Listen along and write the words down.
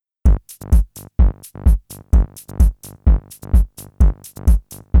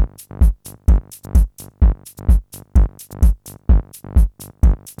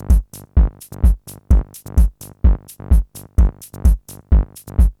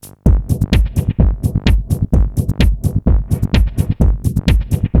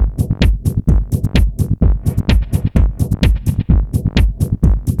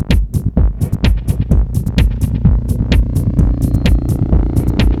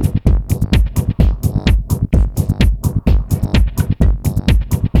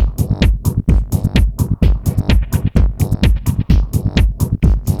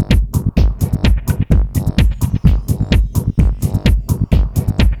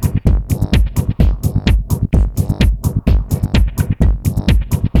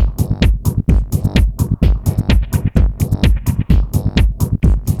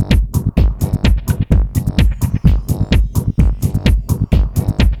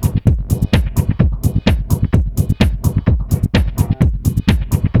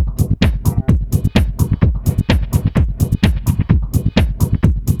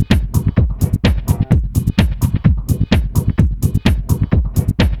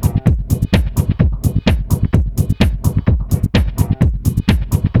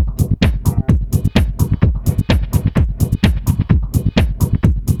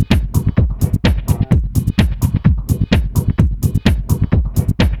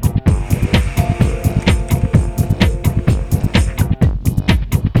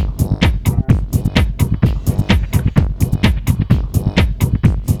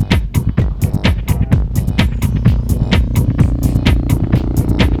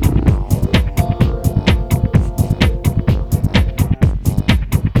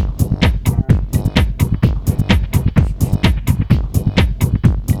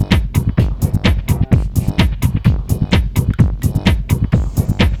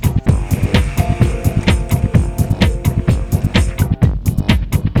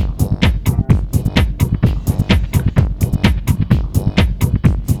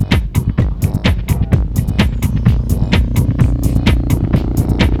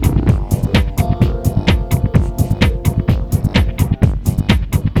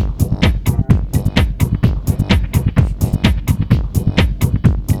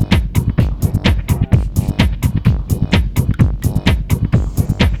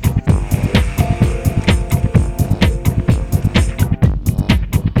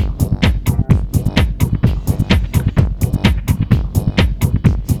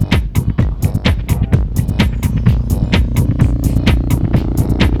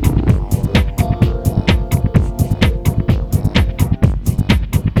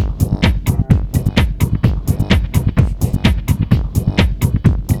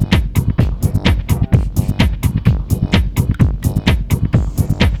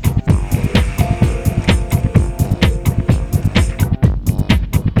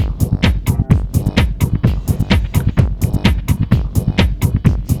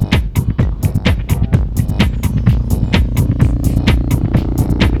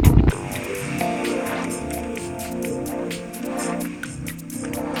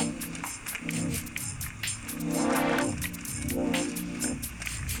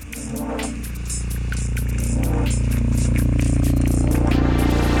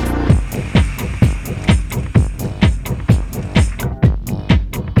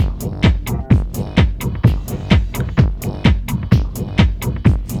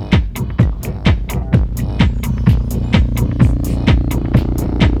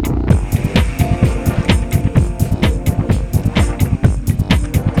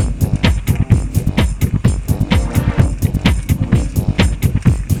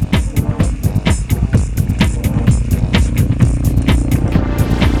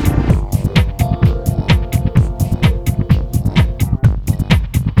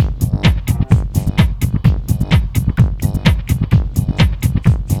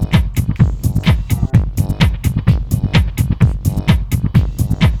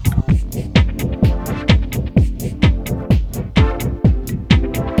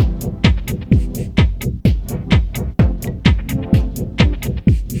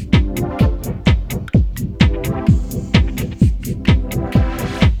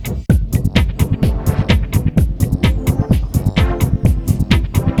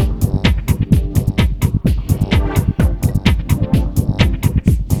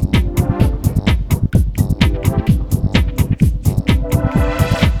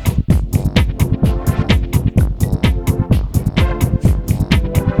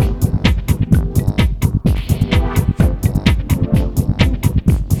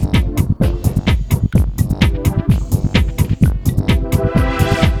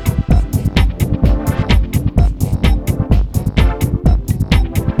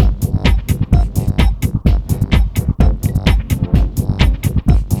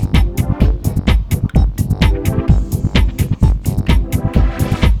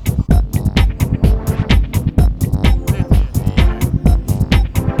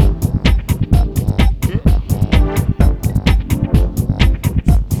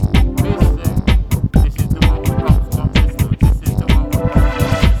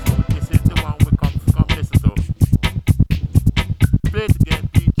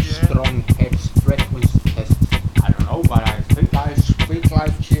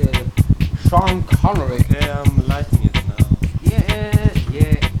on already. Okay, I'm lighting it now. Yeah.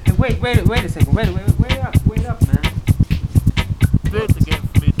 Hey, wait a second. Wait up, man. Play it again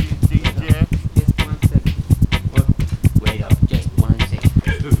for me, DJ. Just 1 second. What? Wait up, just 1 second.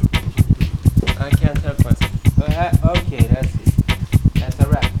 I can't help myself. Okay, that's it. That's a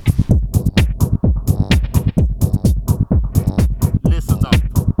wrap. Listen up.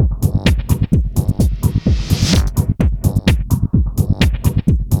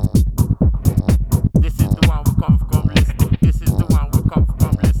 This is the one we come from listen to. This is the one we come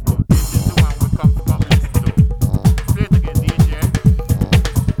from listen to. This is the one we come from listen to. Play it again, DJ.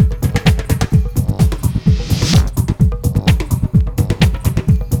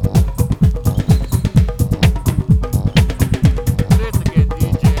 Play it again,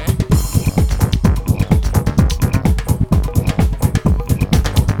 DJ.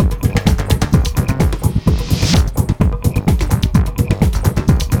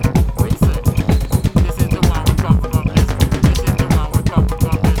 Wait a sec. This is the one we come from listen to. This is the one we come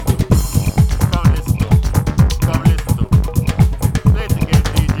from listen to. Come listen to. Come listen to. Play it again,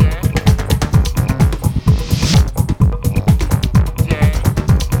 DJ. J.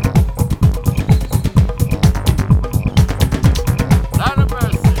 Lord of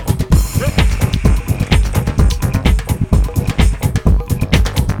mercy.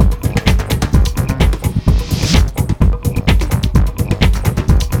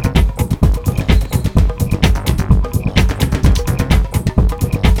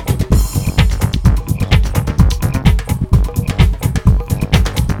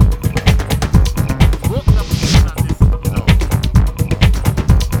 Book number 10 on this, you know.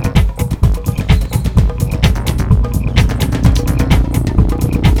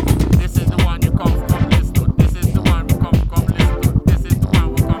 This is the one you come from listen to. This is the one we come from listen to. This is the one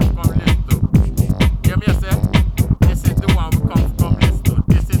we come from listen to. Hear me, I say? This is the one we come from listen to.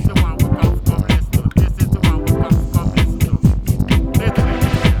 This is the one we come from listen to. This is the one we come from listen to. Play it again.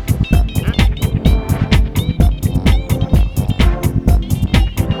 Yeah.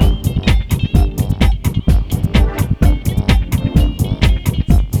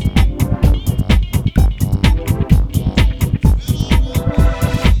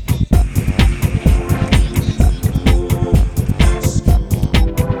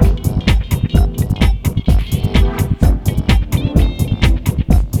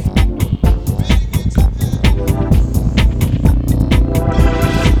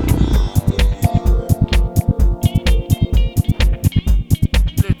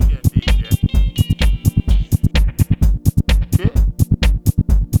 Play it again, DJ. Okay?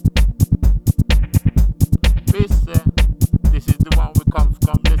 Please say, this is the one we come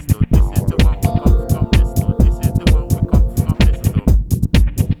from listen to. This is the one we come from listen to. This is the one we come from listen to.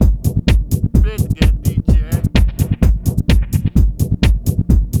 Play it again, DJ.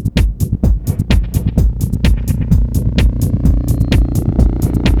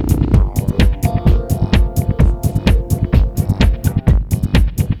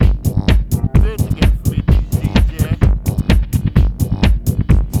 Play it again for me, DJ.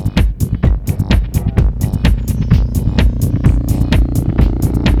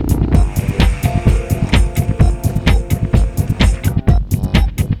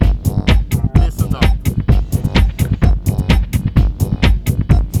 Listen up.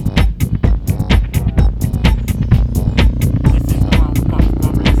 This is the one we come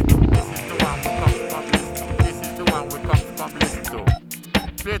from listen to. This is the one we come from listen to. This is the one we come from listen to.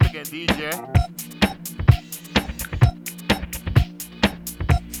 Play it again, DJ.